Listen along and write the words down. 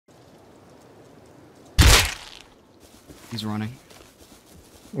He's running.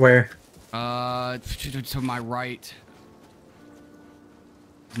 Where? To my right.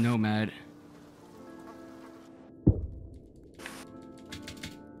 Nomad.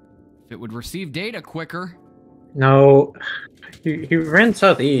 If it would receive data quicker. No, he ran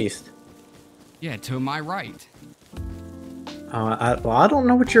southeast. Yeah, to my right. Well, I don't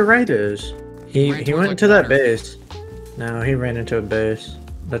know what your right is. He went like into water. that base. No, he ran into a base.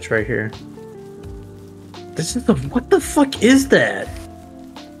 That's right here. This is the what the fuck is that?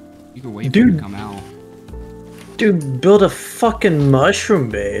 You can wait for him to come out. Dude, build a fucking mushroom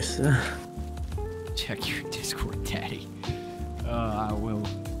base. Check your Discord, Daddy. I will.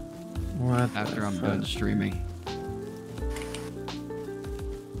 What after I'm done streaming.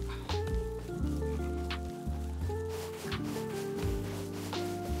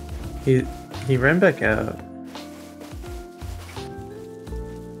 He ran back out.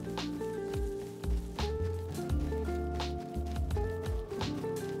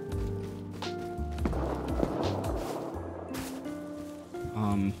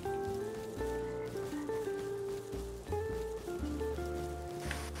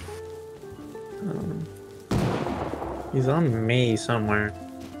 He's on me somewhere.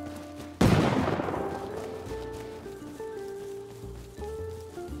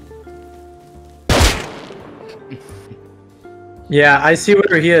 Yeah, I see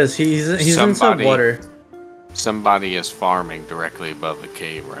where he is. He's inside water. Somebody is farming directly above the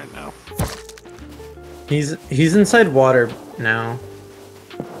cave right now. He's inside water now.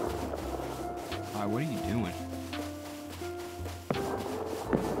 What are you doing?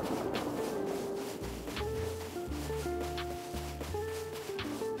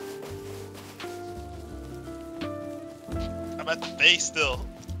 I'm at the base still.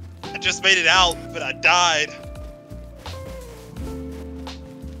 I just made it out, but I died.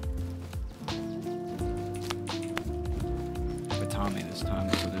 But Tommy this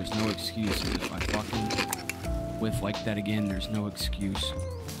time, so there's no excuses. If I fucking whiff like that again, there's no excuse.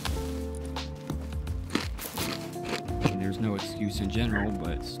 I mean, there's no excuse in general,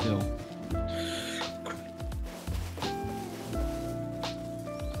 but still.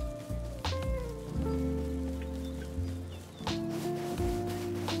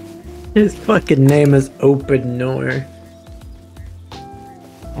 His fucking name is Open Nor.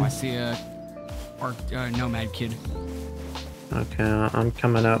 Oh, I see a nomad kid. Okay, I'm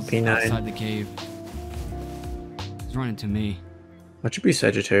coming out P9. Outside the cave. He's running to me. That should be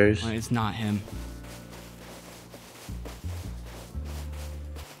Sagittarius. It's not him.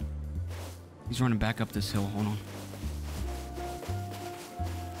 He's running back up this hill. Hold on.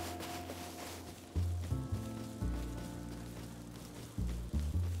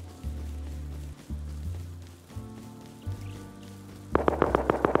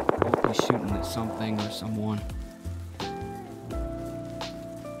 He's shooting at something or someone.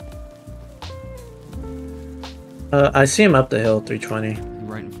 I see him up the hill, 320.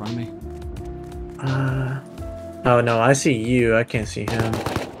 Right in front of me. Oh no, I see you. I can't see him.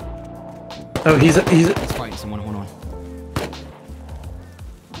 Oh, he's fighting someone. Hold on.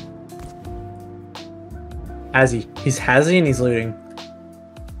 He's Hazzy and he's looting.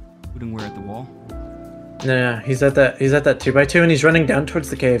 Looting where, at the wall? No, he's at that 2x2 and he's running down towards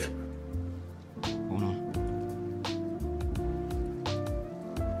the cave. Hold on.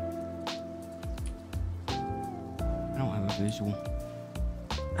 I don't have a visual.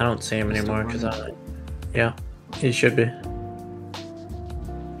 I don't see him anymore because yeah, he should be.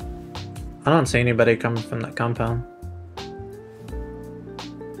 I don't see anybody coming from that compound.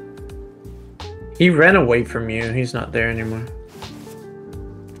 He ran away from you. He's not there anymore.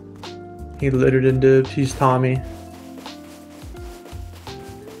 He littered and dipped. He's Tommy.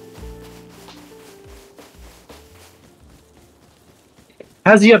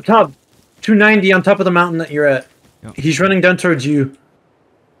 How's he up top? 290 on top of the mountain that you're at. Yep. He's running down towards you.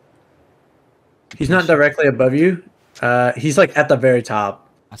 He's not directly above you. He's like at the very top.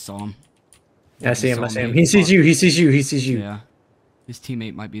 I saw him. Yeah, I see him. I see him. He sees you. He sees you. He sees you. Yeah. His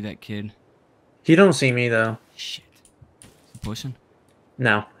teammate might be that kid. He don't see me though. Shit. Is he pushing?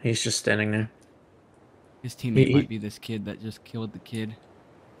 No, he's just standing there. His teammate might be this kid that just killed the kid.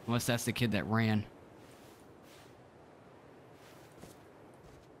 Unless that's the kid that ran.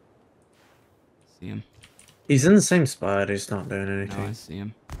 See him? He's in the same spot. He's not doing anything. No, I see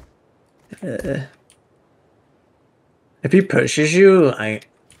him. If he pushes you,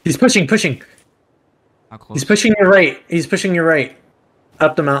 he's pushing. How close? He's pushing your right. He's pushing your right.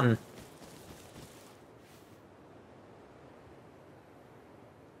 Up the mountain.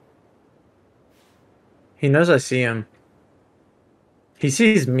 He knows I see him. He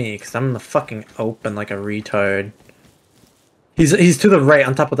sees me because I'm in the fucking open like a retard. He's to the right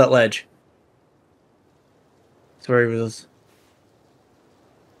on top of that ledge. That's where he was.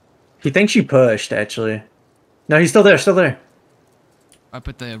 He thinks you pushed, actually. No, he's still there, still there. Up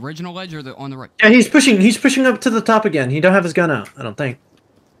at the original ledge or the on the right? Yeah, he's pushing up to the top again. He don't have his gun out, I don't think.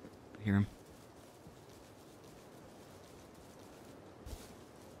 I hear him.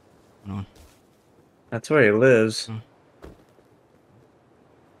 Hold on. That's where he lives.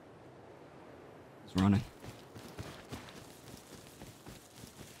 He's running.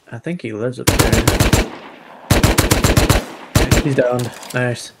 I think he lives up there. He's down.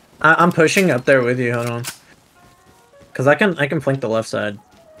 Nice. I'm pushing up there with you. Hold on. Cause I can flank the left side.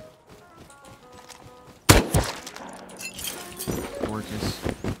 Gorgeous.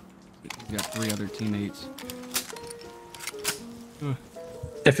 He's got 3 other teammates.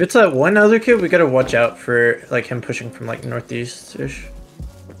 If it's that one other kid, we gotta watch out for like him pushing from like northeast-ish.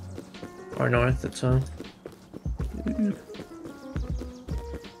 Or north, it's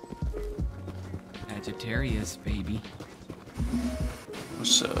Sagittarius, baby.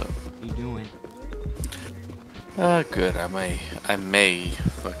 What's up? What you doing? Good. I may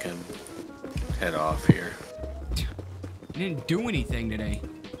fucking head off here. You didn't do anything today.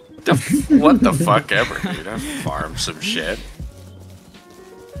 What the fuck ever, dude? I farmed some shit.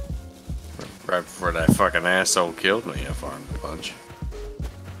 Right before that fucking asshole killed me, I farmed a bunch.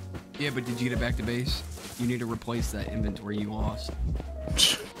 Yeah, but did you get it back to base? You need to replace that inventory you lost.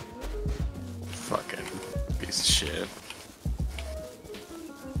 Fucking piece of shit.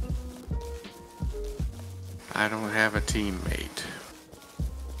 I don't have a teammate.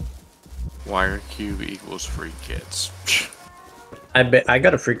 Wire cube equals free kits. I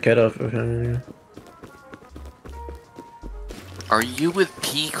got a free kit off of him. Are you with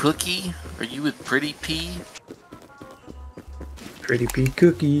P Cookie? Are you with Pretty P? Pretty pea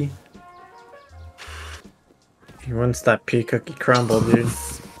cookie. He wants that pea cookie crumble, dude.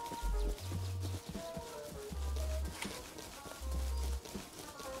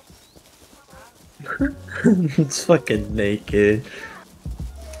 It's fucking naked.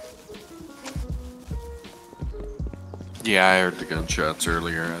 Yeah, I heard the gunshots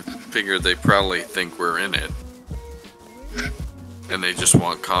earlier. I figured they probably think we're in it. And they just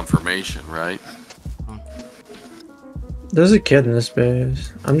want confirmation, right? There's a kid in this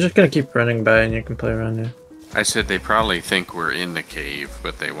base. I'm just gonna keep running by and you can play around here. I said they probably think we're in the cave,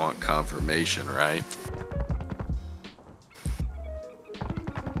 but they want confirmation, right?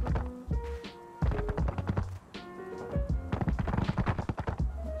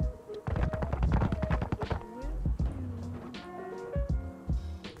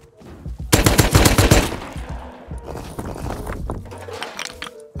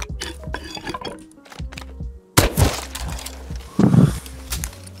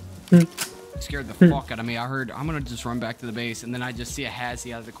 Scared the fuck out of me. I heard I'm gonna just run back to the base, and then I just see a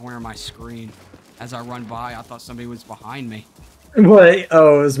Hazzy out of the corner of my screen. As I run by, I thought somebody was behind me. What?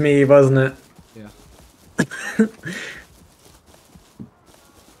 Oh, it was me, wasn't it? Yeah.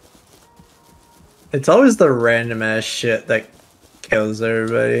 It's always the random ass shit that kills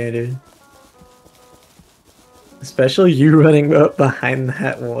everybody, dude. Especially you running up behind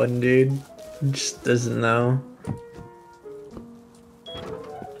that one, dude. Just doesn't know.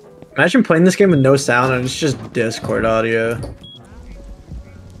 Imagine playing this game with no sound and it's just Discord audio.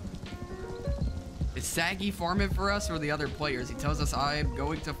 Is Saggy farming for us or the other players? He tells us I'm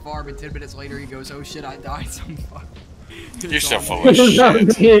going to farm, and 10 minutes later he goes, "Oh shit, I died." Some fuck. You're so full of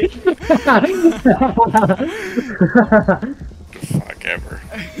shit. Fuck ever.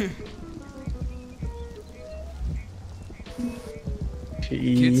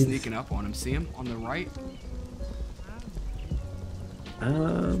 Kid's sneaking up on him. See him on the right?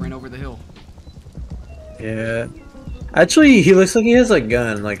 Ran over the hill. Yeah. Actually, he looks like he has a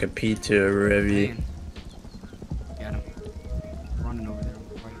gun, like a P2 or Revy. Man. Got him. Running over there on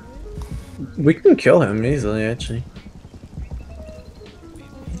the right. We can kill him easily, actually.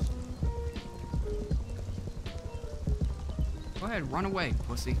 Go ahead, run away,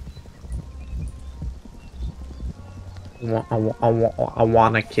 pussy. I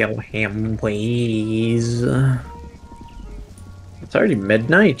wanna kill him, please. It's already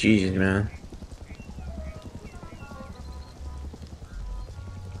midnight? Jeez, man.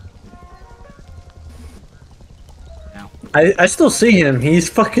 Now. I still see him. He's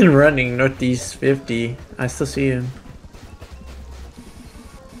fucking running northeast 50. I still see him.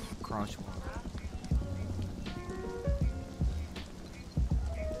 Crosswalk.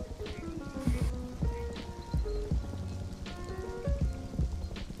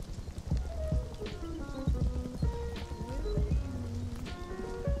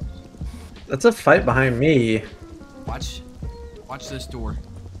 That's a fight behind me. Watch. Watch this door.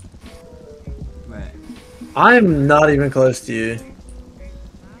 Wait. I'm not even close to you.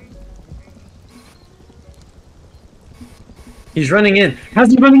 He's running in.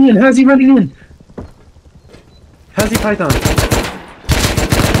 How's he running in? How's he running in? How's he Python?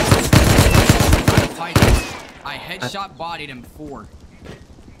 I headshot bodied him 4.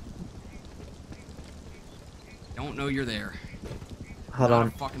 Don't know you're there. Hold Not on.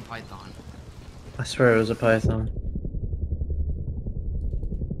 a fucking python. I swear it was a python.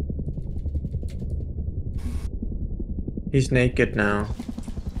 He's naked now.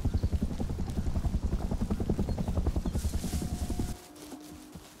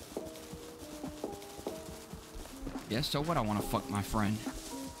 Yeah, so what? I want to fuck my friend.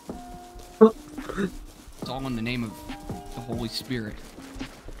 It's all in the name of the Holy Spirit.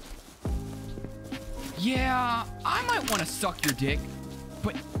 Yeah, I might want to suck your dick,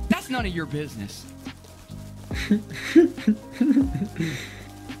 but that's none of your business.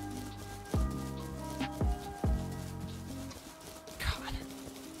 God.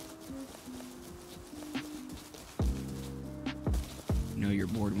 I know you're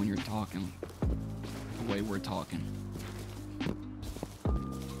bored when you're talking the way we're talking.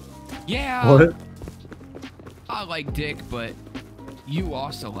 Yeah. What? I like dick, but you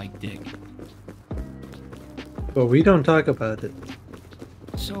also like dick. But we don't talk about it.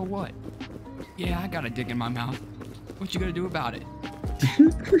 So what? Yeah, I got a dick in my mouth. What you gonna do about it?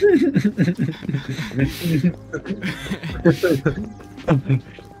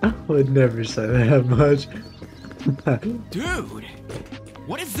 I would never say that much. Dude!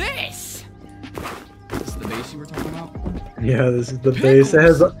 What is this? Is this the base you were talking about? Yeah, this is the base. It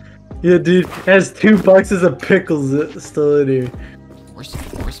has, yeah, dude, it has 2 boxes of pickles still in here. More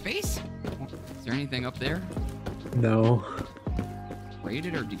space? Is there anything up there? No,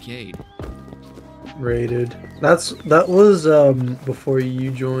 Rated or decayed? rated. That was before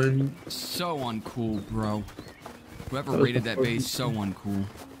you joined. So uncool, bro. Whoever That was rated that before base, you- so uncool.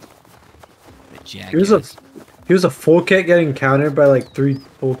 The He was a jackass. he was a full kit getting countered by like 3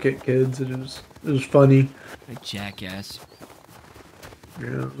 full kit kids, and it was funny. The jackass.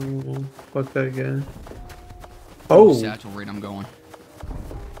 Yeah, well, fuck that guy. Oh, Satchel raid, I'm going.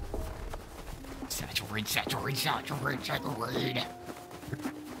 Satchel raid, satchel raid, satchel raid, satchel raid.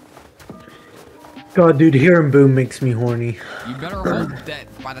 God, dude, hearing boom makes me horny. You better hope that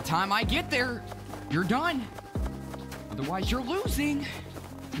by the time I get there, you're done. Otherwise, you're losing.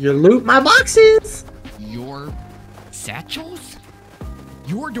 You loot my boxes. Your satchels?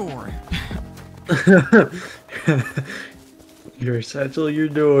 Your door. Your satchel, your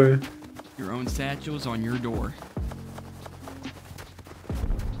door. Your own satchels on your door.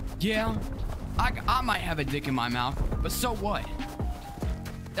 Yeah, I might have a dick in my mouth, but so what?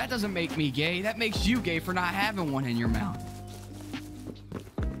 That doesn't make me gay. That makes you gay for not having one in your mouth.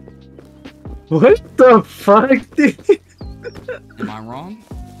 What the fuck, dude? Am I wrong?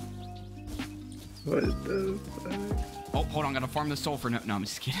 What the fuck? Oh, hold on. Gotta farm the sulfur. No, I'm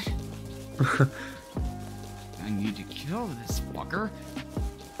just kidding. I need to kill this fucker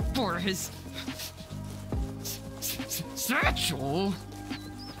for his satchel.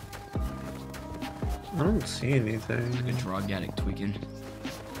 I don't see Like a anything. drug addict tweaking.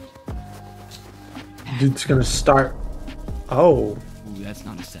 Dude's gonna start. Oh. Ooh, that's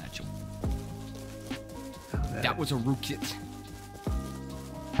not a satchel. That was a rootkit.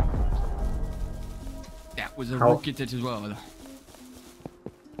 That was a How- rootkit as well.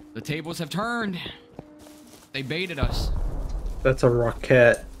 The tables have turned. They baited us. That's a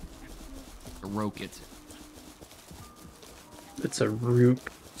rocket. A rocket. It's a root.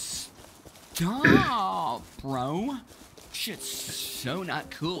 Stop, bro. Shit's so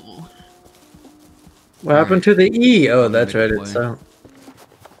not cool. What happened to the E? Oh, I'm that's gonna right. make a It's play. out.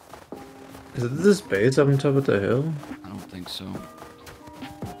 Is it this base up on top of the hill? I don't think so.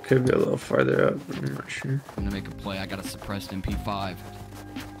 Could be a little farther up. I'm not sure. I'm gonna make a play. I got a suppressed MP5. I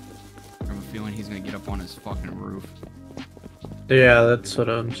have a feeling he's gonna get up on his fucking roof. Yeah, that's what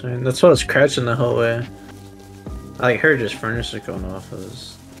I'm saying. That's what I was crouching the whole way. I heard his furnace is going off. I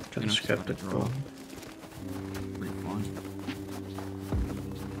was kind You of know, it's about to skeptical. drop. Pretty fun.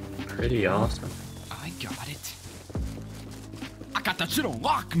 Pretty awesome. I got it. I got that shit on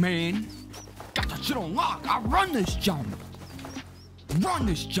lock, man. Got that shit on lock. I run this jump. Run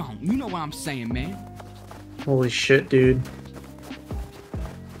this jump. You know what I'm saying, man. Holy shit, dude.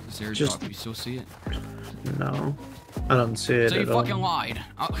 This airdrop, Just- you still see it? No. I don't see it So you at all. fucking lied.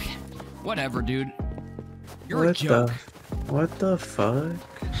 Oh, whatever, dude. You're a What joke. What the fuck?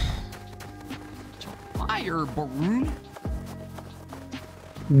 Liar, Baroon.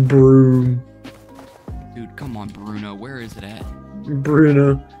 Broom. Dude, come on, Bruno. Where is it at?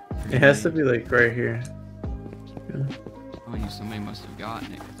 Bruno. It has to be like right here. Yeah. Oh, you somebody must have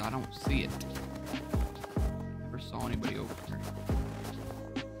gotten it because I don't see it. Never saw anybody over here.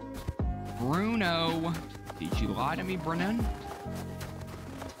 Bruno, did you lie to me, Brennan?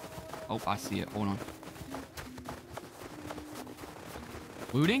 Oh, I see it. Hold on.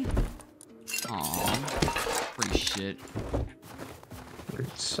 Looting? Aw, pretty shit.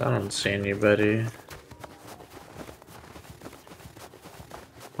 I don't see anybody.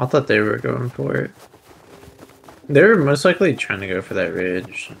 I thought they were going for it. They were most likely trying to go for that ridge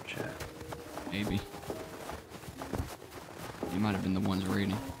or some shit. Maybe. You might have been the ones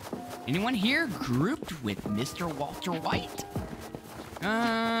raiding. Anyone here grouped with Mr. Walter White?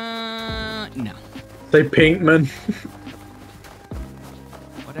 No. Say Pinkman.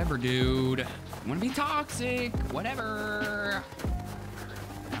 Whatever, dude. You wanna be toxic? Whatever.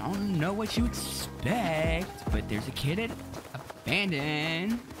 I don't know what you expect, but there's a kid at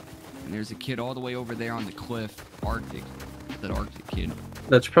Abandoned. And there's a kid all the way over there on the cliff. Arctic. That Arctic kid.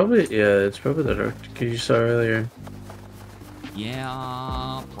 That's probably, yeah, it's probably that Arctic kid you saw earlier.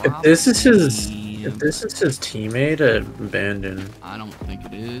 Yeah, If this is his, probably. if this is his teammate at Abandoned. I don't think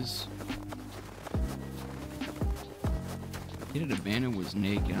it is. Kid at Abandoned was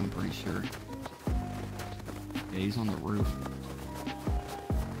naked, I'm pretty sure. Yeah, he's on the roof.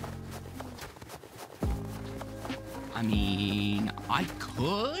 I mean, I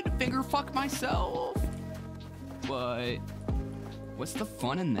could finger fuck myself, but what's the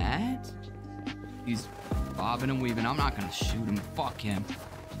fun in that? He's bobbing and weaving. I'm not gonna shoot him. Fuck him.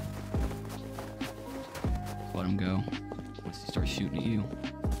 Let him go. Once he starts shooting at you.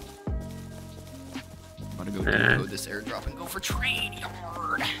 I'm about to go decode this airdrop and go for train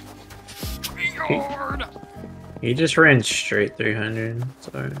yard. Train yard. He just ran straight 300.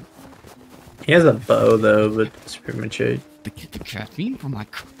 Sorry. He has a bow though, but it's pretty much it. The caffeine from my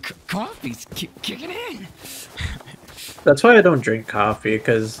coffee's kicking in. That's why I don't drink coffee,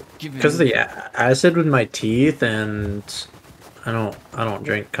 because Given- of the acid with my teeth, and I don't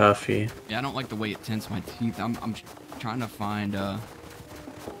drink coffee. Yeah, I don't like the way it tints my teeth. I'm trying to find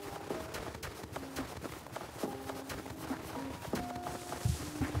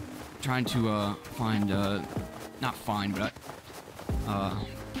not find, but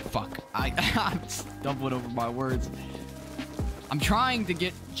fuck. I'm stumbling over my words. I'm trying to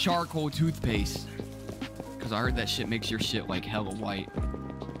get charcoal toothpaste because I heard that shit makes your shit like hella white.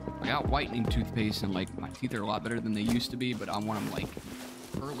 I got whitening toothpaste and like my teeth are a lot better than they used to be, but I want them like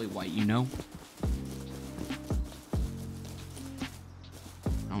pearly white, you know?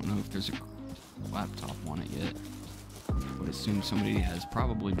 I don't know if there's a laptop on it yet. I would assume somebody has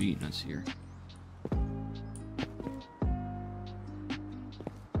probably beaten us here.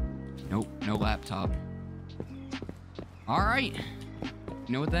 Nope, no laptop. Alright.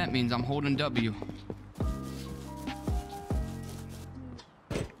 You know what that means? I'm holding W.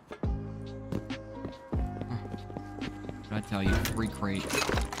 What did I tell you? 3 crate.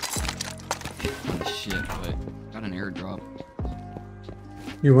 Oh, shit, but got an airdrop.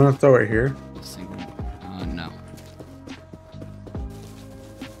 You want to throw it here? A single. No.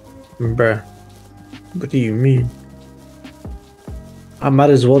 Bruh. What do you mean? I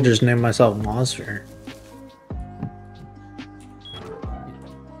might as well just name myself Monster.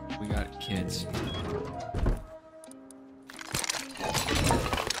 We got kids.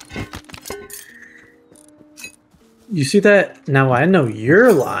 You see that? Now I know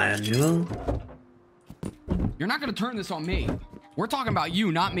you're lying, you know? You're not gonna turn this on me. We're talking about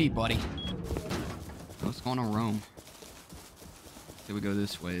you, not me, buddy. Let's go on Rome. Did we go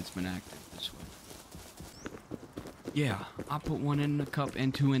this way? It's been active this way. Yeah, I put 1 in the cup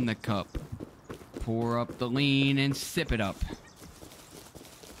and 2 in the cup. Pour up the lean and sip it up.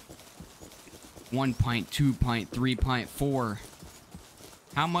 1 pint, 2 pint, 3 pint, 4.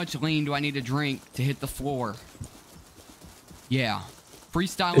 How much lean do I need to drink to hit the floor? Yeah,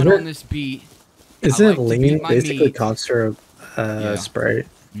 freestyling on this beat. Isn't like to lean beat my basically meat. cough syrup Sprite?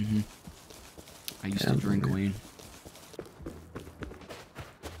 I used to drink lean.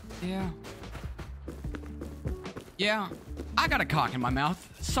 Yeah. Yeah, I got a cock in my mouth.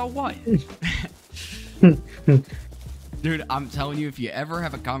 So what? Dude, I'm telling you, if you ever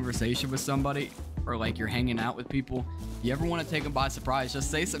have a conversation with somebody, or like you're hanging out with people, you ever want to take them by surprise,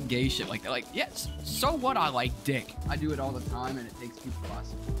 just say some gay shit. Like, they're like, yes, so what? I like dick. I do it all the time, and it takes people by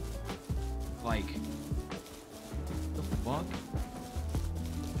surprise. Like, what the fuck?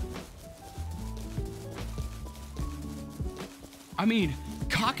 I mean,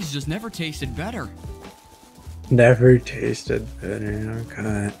 cock has just never tasted better. Never tasted better.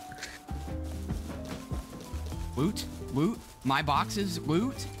 Okay. Loot? Loot? My boxes?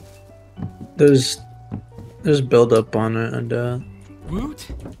 Loot? There's build up on it and Loot?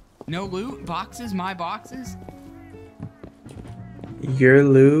 No loot? Boxes? My boxes? your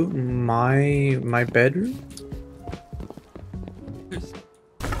loot, my bedroom? There's...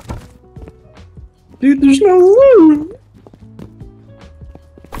 Dude, there's no loot!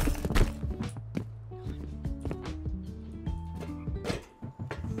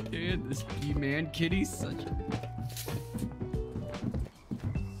 Dude, this B-man kitty's such a...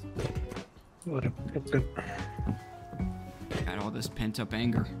 What a fucking... Got all this pent-up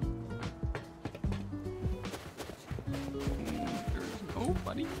anger. There's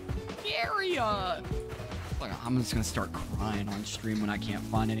nobody area. Like, I'm just gonna start crying on stream when I can't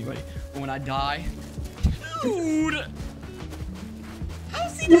find anybody. But when I die, dude,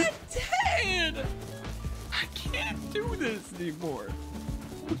 how's he not dead? I can't do this anymore.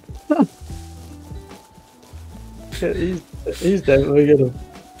 He's definitely gonna...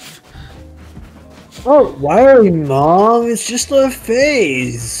 Oh, why, Mom? It's just a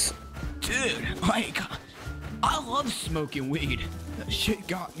phase. Dude, like, I love smoking weed. That shit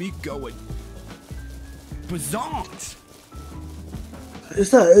got me going. Bazongs.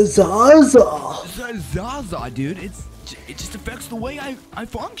 It's a Zaza. It's a Zaza, dude. It just affects the way I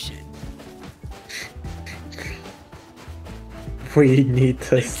function. We need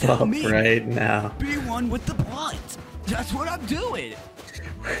to They tell stop me, right now. Be one with the blunt. That's what I'm doing.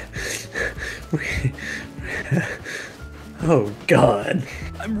 Oh God.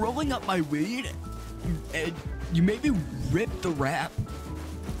 I'm rolling up my weed, and you made me rip the wrap.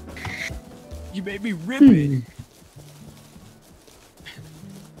 You made me rip it.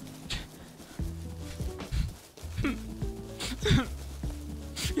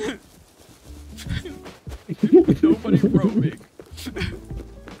 Nobody wrote me.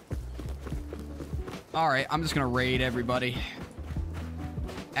 Alright, I'm just gonna raid everybody.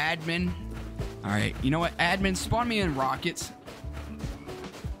 Admin. Alright, you know what? Admin, spawn me in rockets.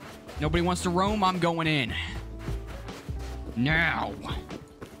 Nobody wants to roam, I'm going in. Now.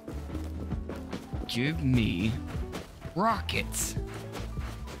 Give me rockets.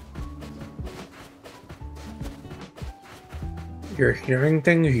 You're hearing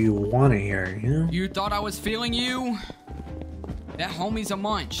things you want to hear, you know? You thought I was feeling you? That homie's a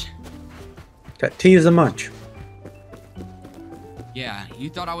munch. That tea is a munch. Yeah, you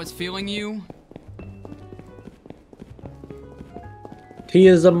thought I was feeling you? Tea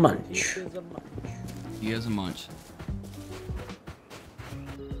is a munch. He is a munch.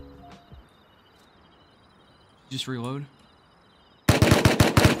 Just reload.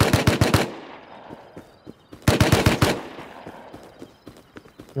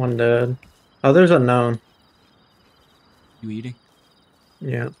 One dead. Others unknown. You eating?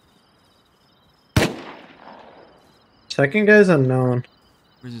 Yeah. Second guy's unknown.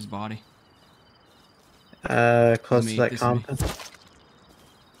 Where's his body? Close Me, to that this is me. compound.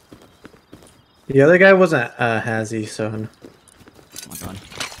 The other guy wasn't hazy, so Oh my god.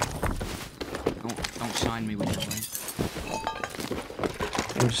 Don't shine me with your light.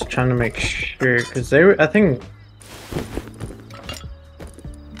 I'm just trying to make sure because they were. I think.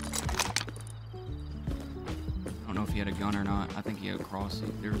 I don't know if he had a gun or not. I think he had a crossy.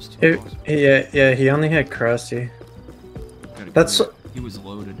 There was two crosses. Yeah. He only had crossy. That's. He was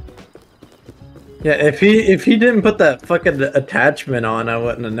loaded. Yeah, if he didn't put that fucking attachment on, I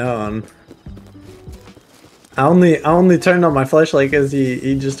wouldn't have known. I only turned on my flashlight because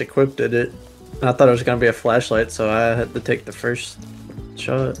he just equipped it. And I thought it was gonna be a flashlight, so I had to take the first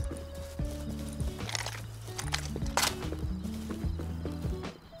shot.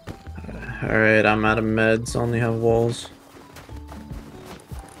 Alright, I'm out of meds, only have walls.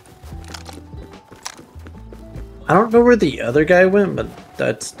 I don't know where the other guy went, but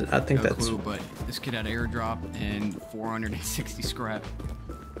I think No that's... clue, but this kid had airdrop and 460 scrap.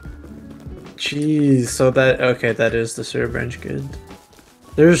 Jeez, so that... Okay, that is the sewer branch kid.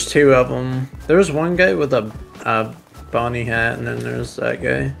 There's two of them. There's one guy with a Bonnie hat, and then there's that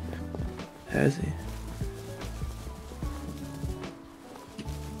guy. Has he?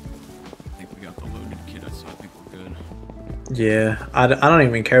 I think we got the loaded kid, so I think we're good. Yeah, I don't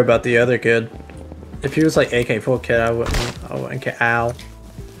even care about the other kid. If he was like AK full kid, I wouldn't care. Ow.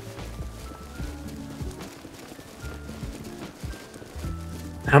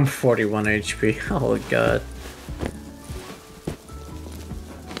 I'm 41 HP. Oh god.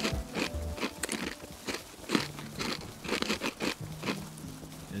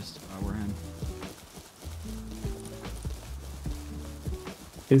 Is we're in.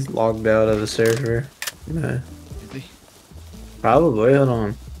 He's logged out of the server. Yeah. Is he? Probably. Hold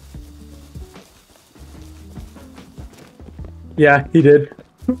on. Yeah, he did.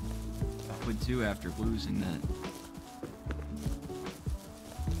 I would too after losing that.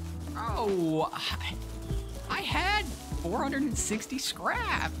 Oh, I had 460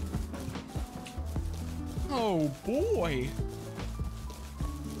 scrap. Oh boy.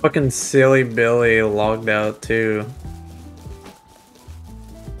 Fucking silly Billy logged out too.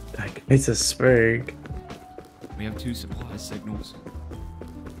 That guy's a spurg. We have 2 supply signals.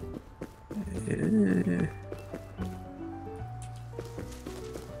 Yeah.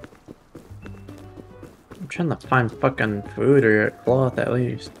 I'm trying to find fucking food or a cloth at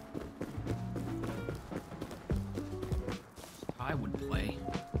least. I would play.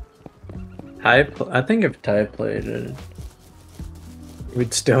 I think if Ty played it,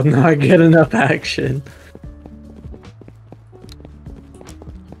 we'd still not get enough action.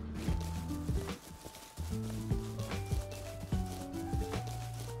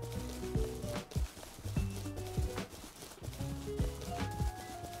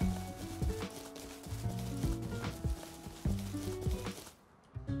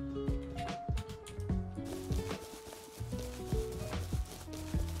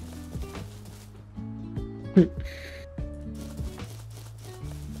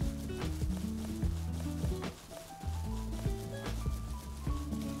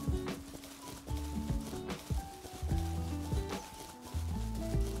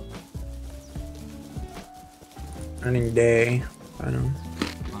 Running day. I don't know.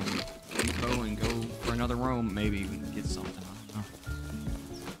 Go and go for another roam. Maybe we can get something. I don't know.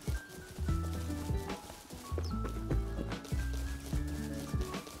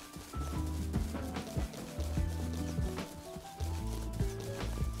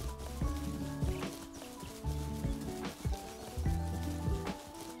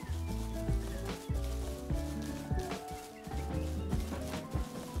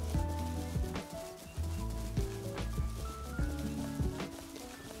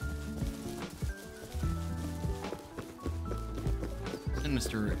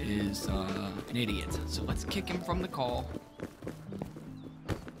 Sinister is an idiot, so let's kick him from the call.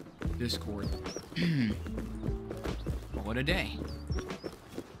 Discord. What a day.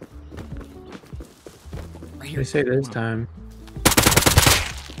 Right here. They say this time.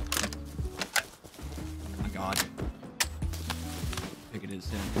 Oh my god. I think it is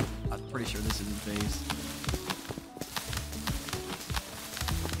him. I'm pretty sure this is his base.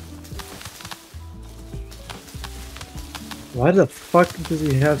 Why the fuck does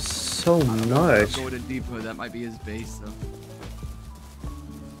he have so much? Go to depot. That might be his base, though.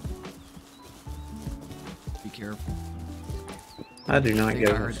 Be careful. I do not think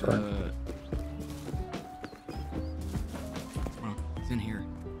give I a heard fuck. Oh, it's in here.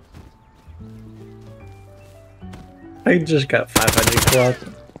 I just got 500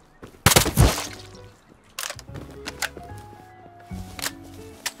 cloth.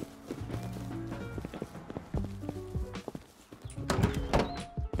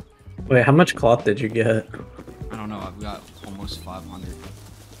 Wait, how much cloth did you get? I don't know. I've got almost 500.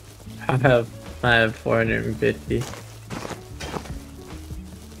 I have 450.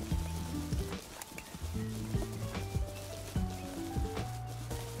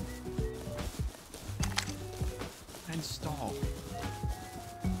 Install.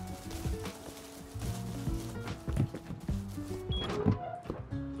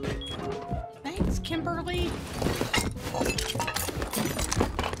 Thanks, Kimberly.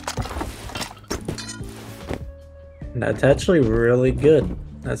 That's actually really good.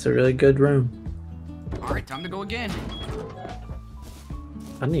 That's a really good room. All right, time to go again.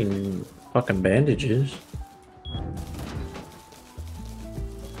 I need fucking bandages.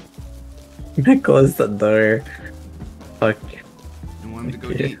 Close the door. Fuck. I want him to go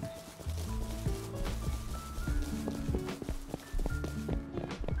Okay. deep.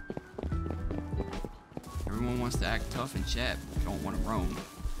 Everyone wants to act tough and chat, but don't want to roam.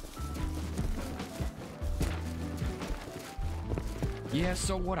 Yeah,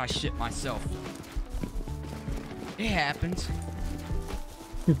 so what? I shit myself. It happens.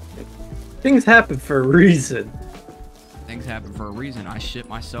 Things happen for a reason. Things happen for a reason. I shit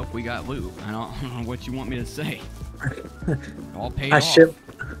myself. We got loot. I don't know what you want me to say. All paid off.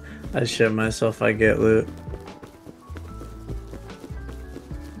 I shit myself, I get loot.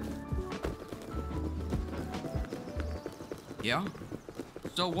 Yeah?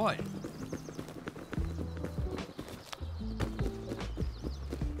 So what?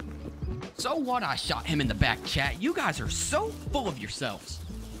 So what? I shot him in the back, chat. You guys are so full of yourselves.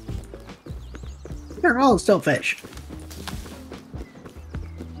 They're all selfish.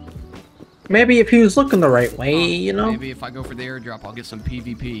 Maybe if he was looking the right way, you know? Maybe if I go for the airdrop, I'll get some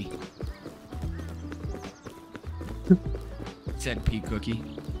PvP. said P Cookie.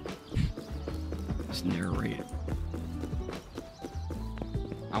 Just narrate it.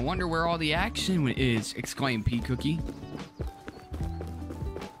 I wonder where all the action is, exclaimed P Cookie.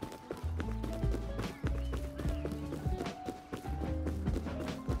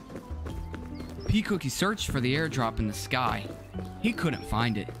 P Cookie searched for the airdrop in the sky. He couldn't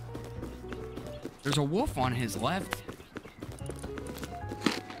find it. There's a wolf on his left.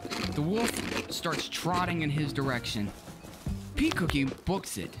 The wolf starts trotting in his direction. P Cookie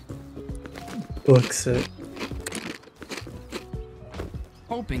books it. Books it.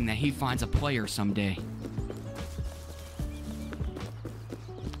 Hoping that he finds a player someday.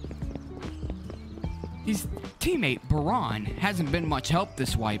 His teammate, Baran, hasn't been much help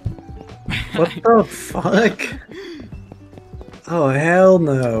this wipe. What the fuck? Oh, hell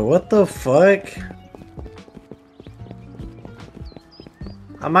no. What the fuck?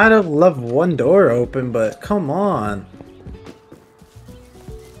 I might have left one door open, but come on.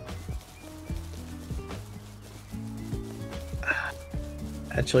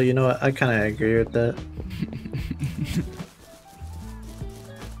 Actually, you know what? I kind of agree with that.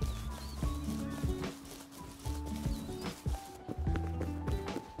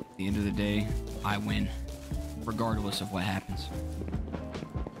 At the end of the day, I win, regardless of what happens.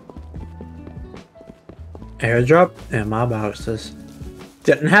 Airdrop in my boxes.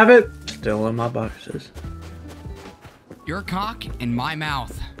 Didn't have it, still in my boxes. Your cock in my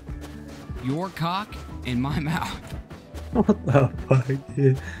mouth. Your cock in my mouth. What the fuck,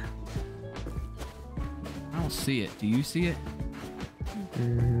 dude? I don't see it. Do you see it?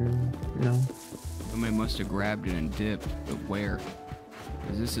 No. Somebody must have grabbed it and dipped, but where?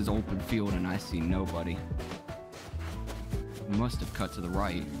 Because this is open field and I see nobody. You must have cut to the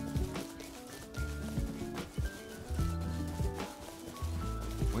right.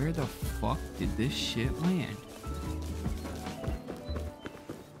 Where the fuck did this shit land?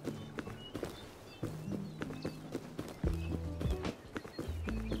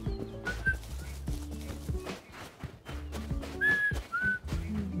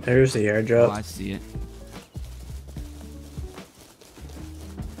 There's the airdrop. Oh, I see it.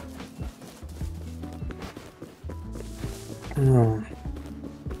 Oh.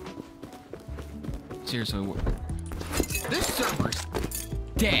 Seriously, this server's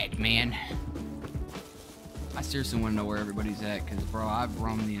dead, man. I seriously want to know where everybody's at, because, bro, I've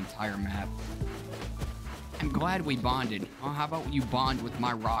roamed the entire map. I'm glad we bonded. Oh, how about you bond with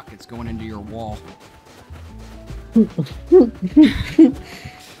my rockets going into your wall?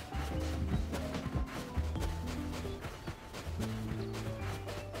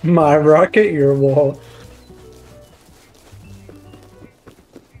 My rocket, your wall.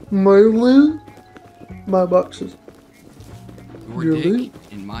 My loot, my boxes. Your dick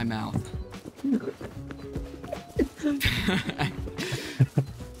in my mouth.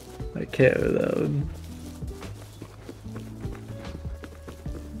 I can't with that one.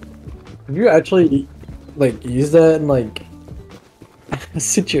 Have you actually, like, used that in, like, a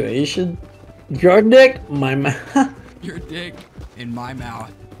situation? Your dick, my mouth. Your dick in my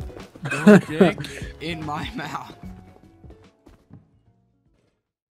mouth. Your dick in my mouth.